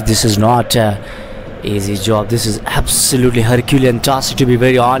 matches. This is not easy job. This is absolutely Herculean task, to be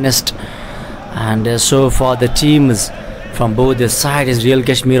very honest. And so for the teams from both the sides, Real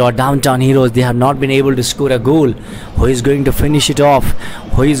Kashmir or Downtown Heroes, they have not been able to score a goal. Who is going to finish it off?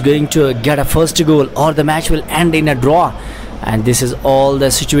 Who is going to get a first goal, or the match will end in a draw? And this is all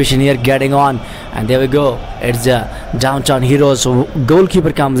the situation here getting on. And there we go, it's the Downtown Heroes. So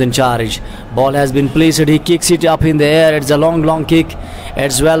goalkeeper comes in charge. Ball has been placed, he kicks it up in the air. It's a long kick.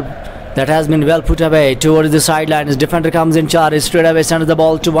 It's that has been well put away towards the sideline. His defender comes in charge, straight away sends the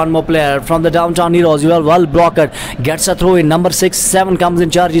ball to one more player from the Downtown Heroes. Well blocked, gets a throw in. Number 6-7 comes in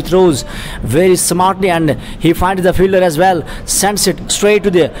charge. He throws very smartly and he finds the fielder as well, sends it straight to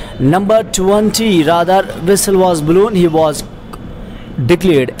the number 20. Rather, whistle was blown. He was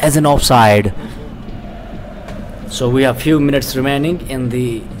declared as an offside. So we have few minutes remaining in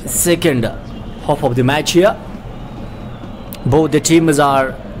the second half of the match here. Both the teams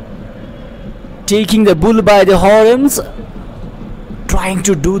are taking the bull by the horns, trying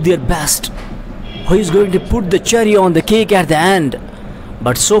to do their best. Who is going to put the cherry on the cake at the end?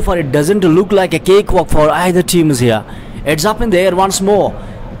 But so far it doesn't look like a cakewalk for either teams here. It's up in the air once more.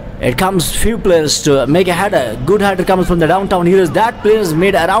 It comes few players to make a header. Good header comes from the Downtown Heroes. That player has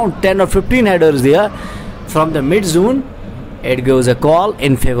made around 10 or 15 headers there from the mid zone. It goes a call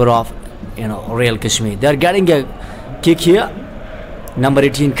in favor of Real Kashmir. They are getting a kick here. Number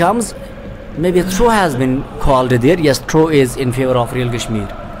 18 comes. Maybe a throw has been called there. Yes, throw is in favor of Real Kashmir.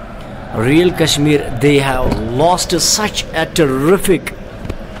 Real Kashmir, they have lost such a terrific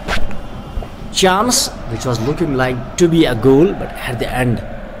chance, which was looking like to be a goal, but at the end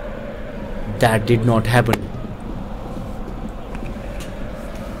that did not happen.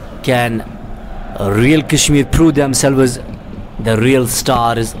 Can Real Kashmir prove themselves the real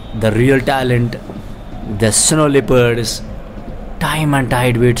stars, the real talent, the snow leopards? Time and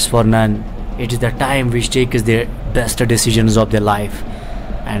tide waits for none. It is the time which takes their best decisions of their life.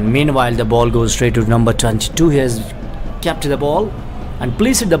 And meanwhile the ball goes straight to number 22. He has kept the ball and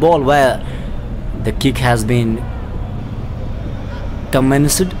placed the ball where the kick has been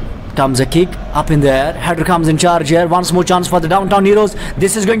commenced. Comes a kick up in the air. Header comes in charge here. Once more chance for the Downtown Heroes.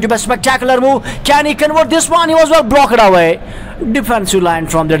 This is going to be a spectacular move. Can he convert this one? He was well blocked away. Defensive line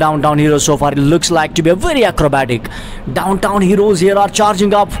from the Downtown Heroes. So far it looks like to be a very acrobatic. Downtown Heroes here are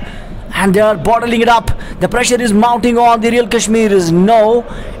charging up and they are bottling it up. The pressure is mounting on the Real Kashmiris. No,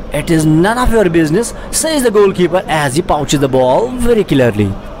 it is none of your business, says the goalkeeper as he pouches the ball very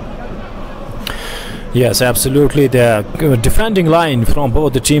clearly. Yes, absolutely. The defending line from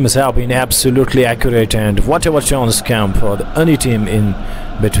both the teams have been absolutely accurate, and whatever chance came for any team in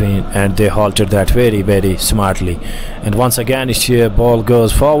between, and they halted that very smartly. And once again, each ball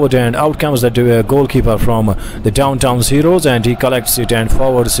goes forward, and out comes the goalkeeper from the Downtown Heroes, and he collects it and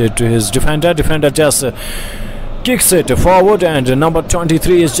forwards it to his defender. Defender just kicks it forward, and number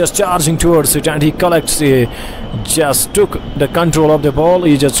 23 is just charging towards it, and he collects it. Just took the control of the ball.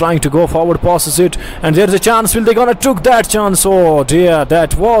 He's just trying to go forward, passes it, and there's a chance. Will they gonna took that chance? Oh dear, there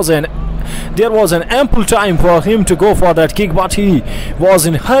was an ample time for him to go for that kick, but he was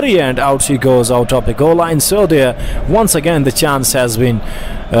in hurry, and out he goes out of the goal line. So there once again the chance has been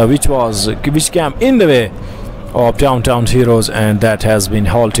which came in the way of Downtown Heroes, and that has been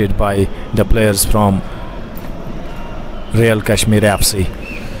halted by the players from Real Kashmir FC.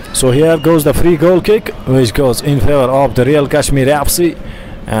 So here goes the free goal kick, which goes in favor of the Real Kashmir FC,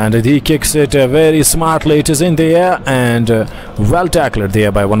 and he kicks it very smartly. It is in the air and well tackled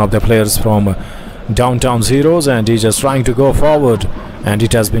there by one of the players from Downtown Heroes, and he's just trying to go forward, and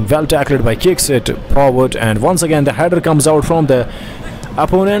it has been well tackled by kicks it forward. And once again the header comes out from the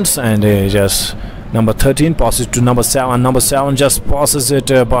opponents, and just number 13 passes to number 7. Number 7 just passes it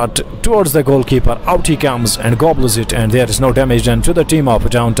but towards the goalkeeper. Out he comes and gobbles it, and there is no damage done to the team of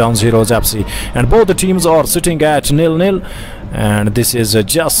Downtown Heroes FC. And both the teams are sitting at 0-0, and this is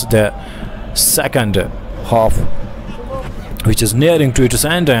just the second half, which is nearing to its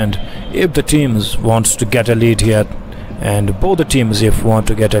end. And if the teams wants to get a lead here, and both the teams if want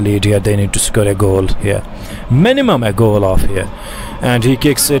to get a lead here, they need to score a goal here, minimum a goal off here. And he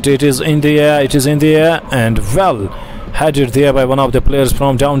kicks it. It is in the air. It is in the air, and well headed there by one of the players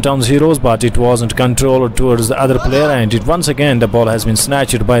from Downtown Heroes, but it wasn't controlled towards the other player, and it once again the ball has been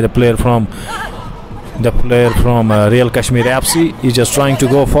snatched by the player from Real Kashmir FC. He's just trying to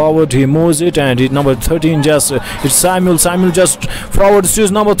go forward. He moves it, and number 13 just it's Samuel just forwards to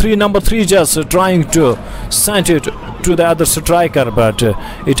number 3 just trying to send it to the other striker, but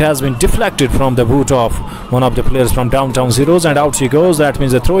it has been deflected from the boot of one of the players from Downtown Heroes, and out she goes. That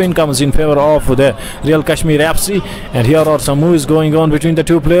means the throw-in comes in favor of the Real Kashmir FC, and here are some moves going on between the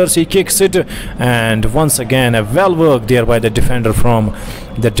two players. He kicks it, and once again a well work there by the defender from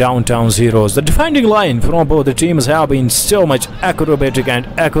the Downtown Heroes. The defending line from both the teams have been so much acrobatic and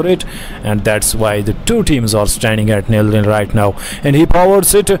accurate, and that's why the two teams are standing at 0-0 right now. And he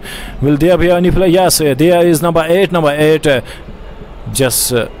powers it. Will there be any play? Yes, there is number 8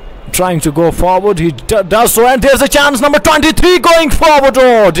 just trying to go forward. He does so, and there's a chance. Number 23 going forward.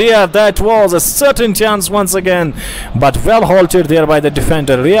 Oh dear, that was a certain chance once again, but well halted there by the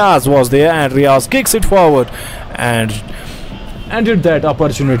defender. Riaz was there, and Riaz kicks it forward and ended that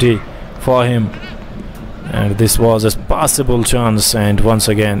opportunity for him, and this was a possible chance, and once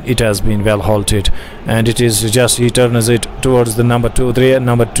again it has been well halted, and it is just he turns it towards the number 2 there.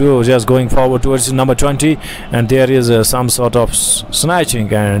 Number 2 just going forward towards number 20, and there is some sort of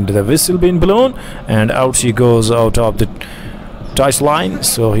snatching, and the whistle being blown, and out she goes out of the touch line.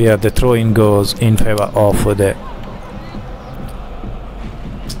 So here the throw-in goes in favor of the,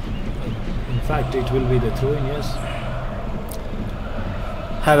 in fact it will be the throw-in, yes.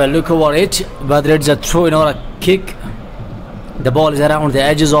 Have a look over it, whether it's a throw-in or a kick. The ball is around the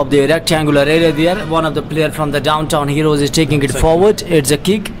edges of the rectangular area there. One of the players from the Downtown Heroes is taking it forward. It's a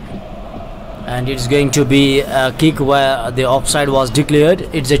kick, and it's going to be a kick where the offside was declared.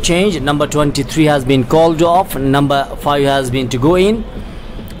 It's a change. Number 23 has been called off. Number 5 has been to go in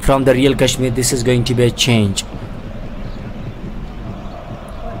from the Real Kashmir. This is going to be a change.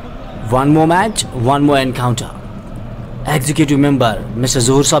 One more match, one more encounter. Executive member Mr.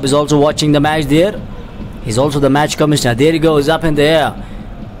 Zuhur Saab is also watching the match there. He's also the match commissioner. There he goes, up in the air.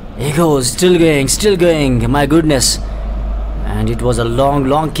 He goes, still going, my goodness. And it was a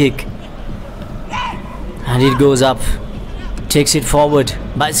long kick, and it goes up, takes it forward.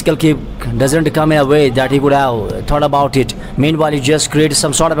 Bicycle kick doesn't come in a way that he could have thought about it. Meanwhile, he just created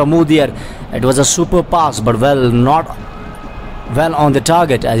some sort of a move there. It was a super pass, but not well on the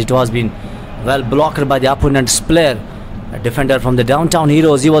target, as it was been well blocked by the opponent's player. A defender from the Downtown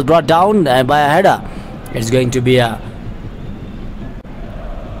Heroes, he was brought down by a header. It's going to be a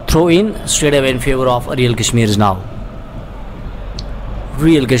throw-in straight away in favor of Real Kashmir's now.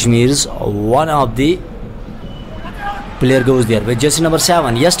 Real Kashmir's one of the player goes there with jersey number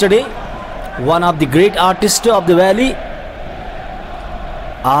 7. Yesterday, one of the great artists of the valley,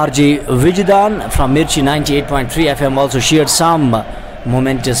 RJ Vijadan from Mirchi 98.3 FM, also shared some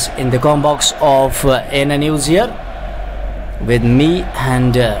momentous in the com box of ANA News here with me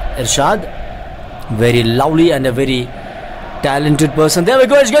and Irshad. Very lovely and a very talented person. There we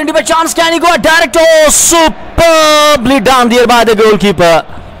go. It's going to be a chance. Can he go direct? Oh, superbly done there by the goalkeeper.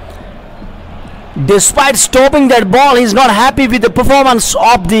 Despite stopping that ball, he's not happy with the performance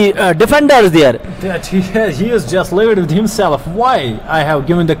of the defenders there. That he has just levered with himself. Why I have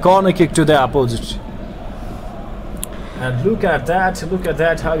given the corner kick to the opposite? And look at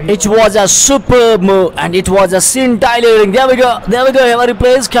that, how he... It was a superb move, and it was a scintillating. There we go, have a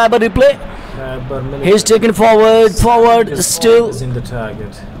replay, Khyber replay. He's taken forward, still. In the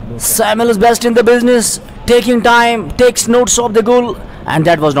target. Samuel is best in the business, taking time, takes notes of the goal, and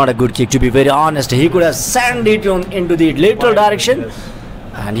that was not a good kick, to be very honest. He could have sent it into the lateral direction,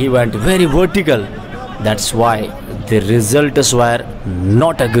 and he went very vertical. That's why the results were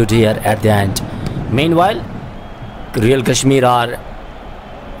not a good here at the end. Meanwhile, Real Kashmir are,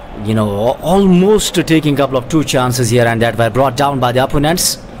 almost taking a couple of 2 chances here, and that were brought down by the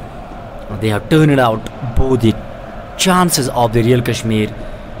opponents. They have turned out both the chances of the Real Kashmir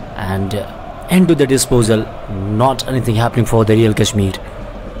and into the disposal. Not anything happening for the Real Kashmir.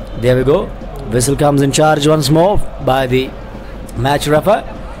 There we go. Whistle comes in charge once more by the match referee,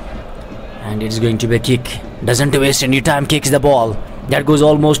 and it's going to be a kick. Doesn't waste any time, kicks the ball. That goes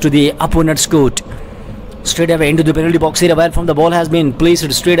almost to the opponent's court. Straight away into the penalty box area, where from the ball has been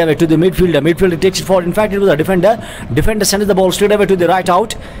placed straight away to the midfielder. Midfielder takes it forward. In fact, it was a defender. Defender sends the ball straight away to the right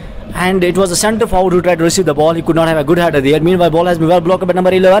out, and it was a centre forward who tried to receive the ball. He could not have a good header there. Meanwhile, ball has been well blocked by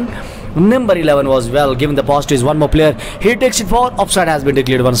number 11. Number 11 was well given the pass to his one more player. He takes it forward. Offside has been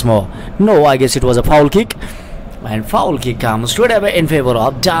declared once more. No, I guess it was a foul kick. And foul kick comes straight away in favor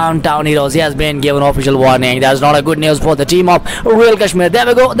of Downtown Heroes. He has been given official warning. That's not a good news for the team of Real Kashmir. There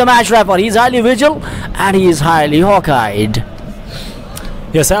we go. The match referee. He's highly vigilant and he is highly hawk-eyed.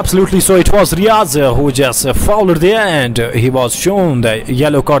 Yes, absolutely. So it was Riaz who just fouled there, and he was shown the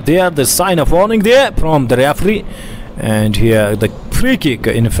yellow card there, the sign of warning there from the referee. And here the free kick,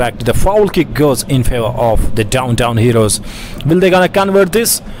 in fact the foul kick, goes in favor of the Downtown Heroes. Will they gonna convert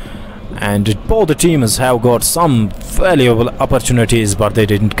this? And both the teams have got some valuable opportunities, but they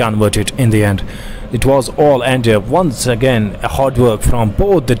didn't convert it in the end. It was all, and once again a hard work from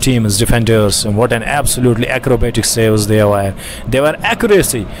both the teams' defenders, and what an absolutely acrobatic saves they were. They were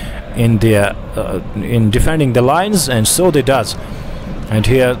accuracy in their in defending the lines, and so they does. And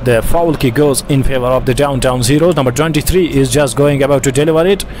here the foul kick goes in favor of the Downtown Heroes. Number 23 is just going about to deliver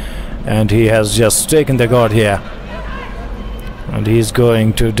it, and he has just taken the guard here. And he's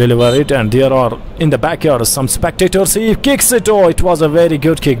going to deliver it, and there are in the backyard some spectators. He kicks it. Oh, it was a very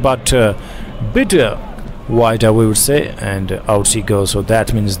good kick, but bit wide, we would say, and out she goes. So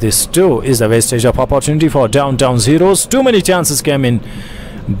that means this too is a wastage of opportunity for Downtown Heroes. Too many chances came in,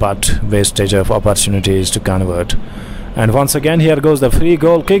 but wastage of opportunities to convert. And once again here goes the free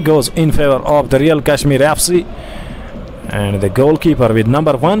goal kick, goes in favor of the Real Kashmir FC, and the goalkeeper with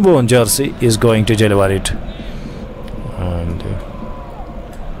number 1 worn jersey is going to deliver it. And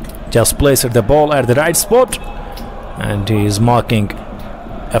just placed the ball at the right spot, and he is marking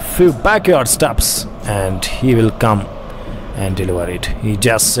a few backyard steps, and he will come and deliver it. He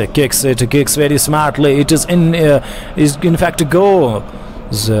just kicks it, kicks very smartly. It is in fact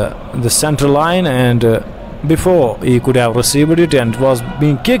goes the center line, and before he could have received it, and was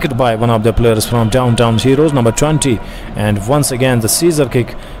being kicked by one of the players from Downtown Heroes, number 20, and once again the Caesar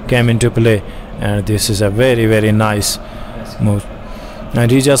kick came into play, and this is a very, very nice move.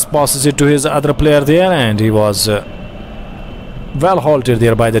 And he just passes it to his other player there, and he was well halted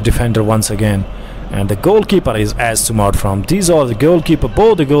there by the defender once again. And the goalkeeper is as smart from. These are the goalkeeper,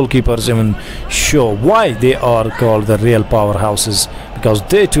 both the goalkeepers even show why they are called the real powerhouses, because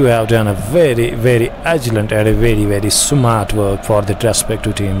they too have done a very, very excellent and a very, very smart work for the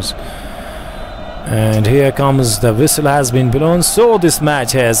respective teams. And here comes the whistle has been blown, so this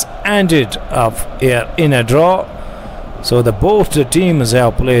match has ended up here in a draw. So both the teams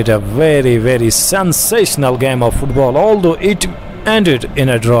have played a very, very sensational game of football, although it ended in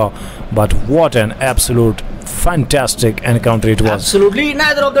a draw. But what an absolute fantastic encounter it was. Absolutely,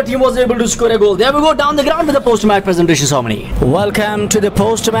 neither of the team was able to score a goal. There we go down the ground with the post-match presentation ceremony. Welcome to the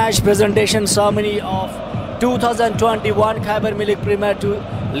post-match presentation ceremony of 2021 Khyber Milik Premier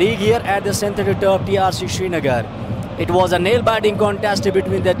League here at the synthetic turf TRC Srinagar. It was a nail-biting contest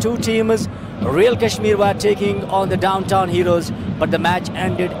between the two teams. Real Kashmir were taking on the Downtown Heroes, but the match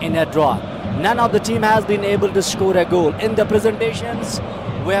ended in a draw. None of the team has been able to score a goal. In the presentations,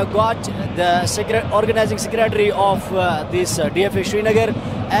 we have got the organizing secretary of this DFA Srinagar,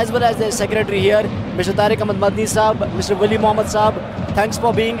 as well as the secretary here, Mr. Tariq Ahmed Madni Saab, Mr. Wali Mohammed Saab. Thanks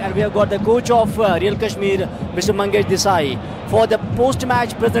for being, and we have got the coach of Real Kashmir, Mr. Mangesh Desai. For the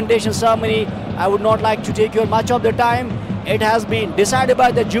post-match presentation ceremony, I would not like to take your much of the time. It has been decided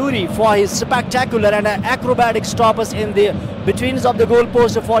by the jury for his spectacular and acrobatic stoppers in the betweens of the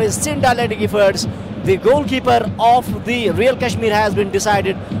goalpost for his scintillating efforts. The goalkeeper of the Real Kashmir has been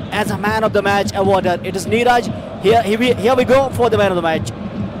decided as a man of the match awarded. It is Neeraj. Here we go for the man of the match.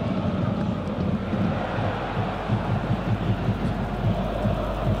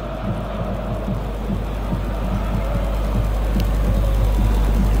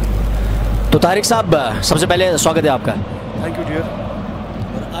 तो तारिक साहब, सबसे पहले स्वागत है आपका। Thank you dear.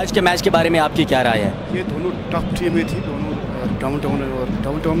 और आज के मैच के बारे में आपकी क्या राय है? ये दोनों टफ टीमें थी, दोनों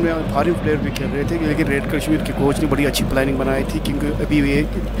डाउनटाउन में फॉरेन प्लेयर भी खेल रहे थे, लेकिन रेड कश्मीर के कोच ने बड़ी अच्छी प्लानिंग बनाई थी, क्योंकि अभी ये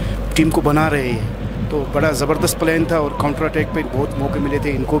टीम को बना रहे हैं, तो बड़ा ज़बरदस्त प्लान था और काउंटर अटैक पे बहुत मौके मिले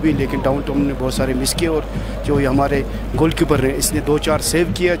थे इनको भी, लेकिन डाउनटाउन ने बहुत सारे मिस किए। और जो ये हमारे गोलकीपर ने, इसने 2-4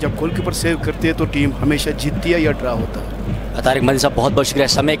 सेव किया। जब गोलकीपर सेव करते हैं तो टीम हमेशा जीतती है या ड्रा होता है। तारिक मदी साहब, बहुत बहुत शुक्रिया।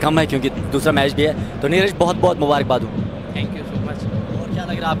 समय कम है क्योंकि दूसरा मैच भी है, तो नीरज बहुत बहुत मुबारकबाद हो। Thank you so much. और क्या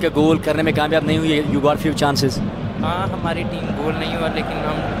लग रहा है, आपके गोल करने में कामयाब नहीं हुई? You got few chances. हाँ, हमारी टीम गोल नहीं हुआ, लेकिन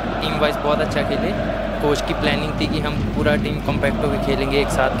हम टीम वाइज बहुत अच्छा खेले। कोच की प्लानिंग थी कि हम पूरा टीम कॉम्पैक्ट होकर खेलेंगे, एक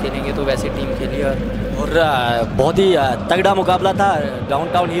साथ खेलेंगे, तो वैसे टीम खेली। और बहुत ही तगड़ा मुकाबला था।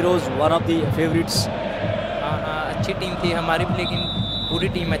 Downtown heroes one of the favourites. हाँ, अच्छी टीम थी हमारी, लेकिन पूरी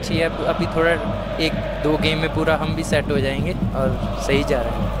टीम अच्छी है। अभी थोड़ा 1-2 गेम में पूरा हम भी सेट हो जाएंगे और सही जा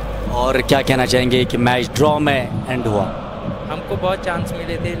रहे हैं। और क्या कहना चाहेंगे कि मैच ड्रॉ में एंड हुआ? हमको बहुत चांस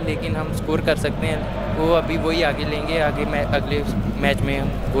मिले थे, लेकिन हम स्कोर कर सकते हैं, वो अभी वही आगे लेंगे। अगले मैच में हम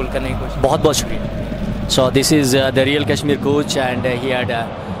गोल करने की कोशिश। बहुत बहुत शुक्रिया। So this is the real Kashmir coach, and he had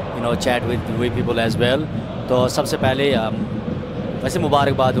chat with people as well. तो सबसे पहले वैसे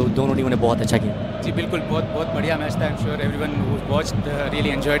मुबारकबाद हो, दोनों टीमों ने बहुत अच्छा किया. जी बिल्कुल, बहुत बढ़िया मैच था. I am sure everyone who watched really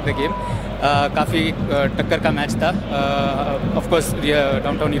enjoyed the game. काफ़ी टक्कर का मैच था. Of course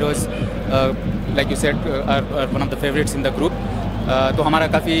downtown heroes like you said are one of the favourites in the group. तो हमारा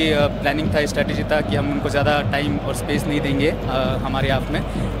काफ़ी प्लानिंग था, स्ट्रेटजी था कि हम उनको ज़्यादा टाइम और स्पेस नहीं देंगे हमारे हाफ में,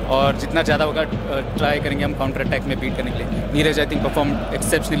 और जितना ज़्यादा होगा ट्राई करेंगे हम काउंटर अटैक में बीट करने के लिए. Neeraj I think perform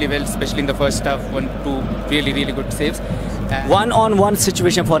exceptionally well, specially in the first half. 1-2 really good saves. One-on-one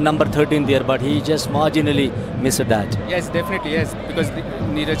situation for number 13 there, but he just marginally missed that. Yes, definitely, yes, because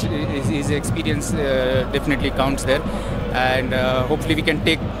Neeraj, his experience definitely counts there, and hopefully we can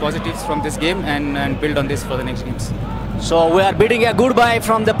take positives from this game and build on this for the next games. So we are bidding a goodbye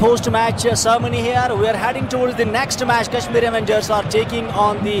from the post-match ceremony here. We are heading towards the next match. Kashmir Avengers are taking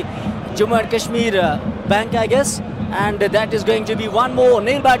on the Jammu and Kashmir Bank, I guess. And that is going to be one more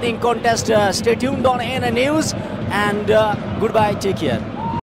nail-biting contest. Stay tuned on ANN News, and goodbye, take care.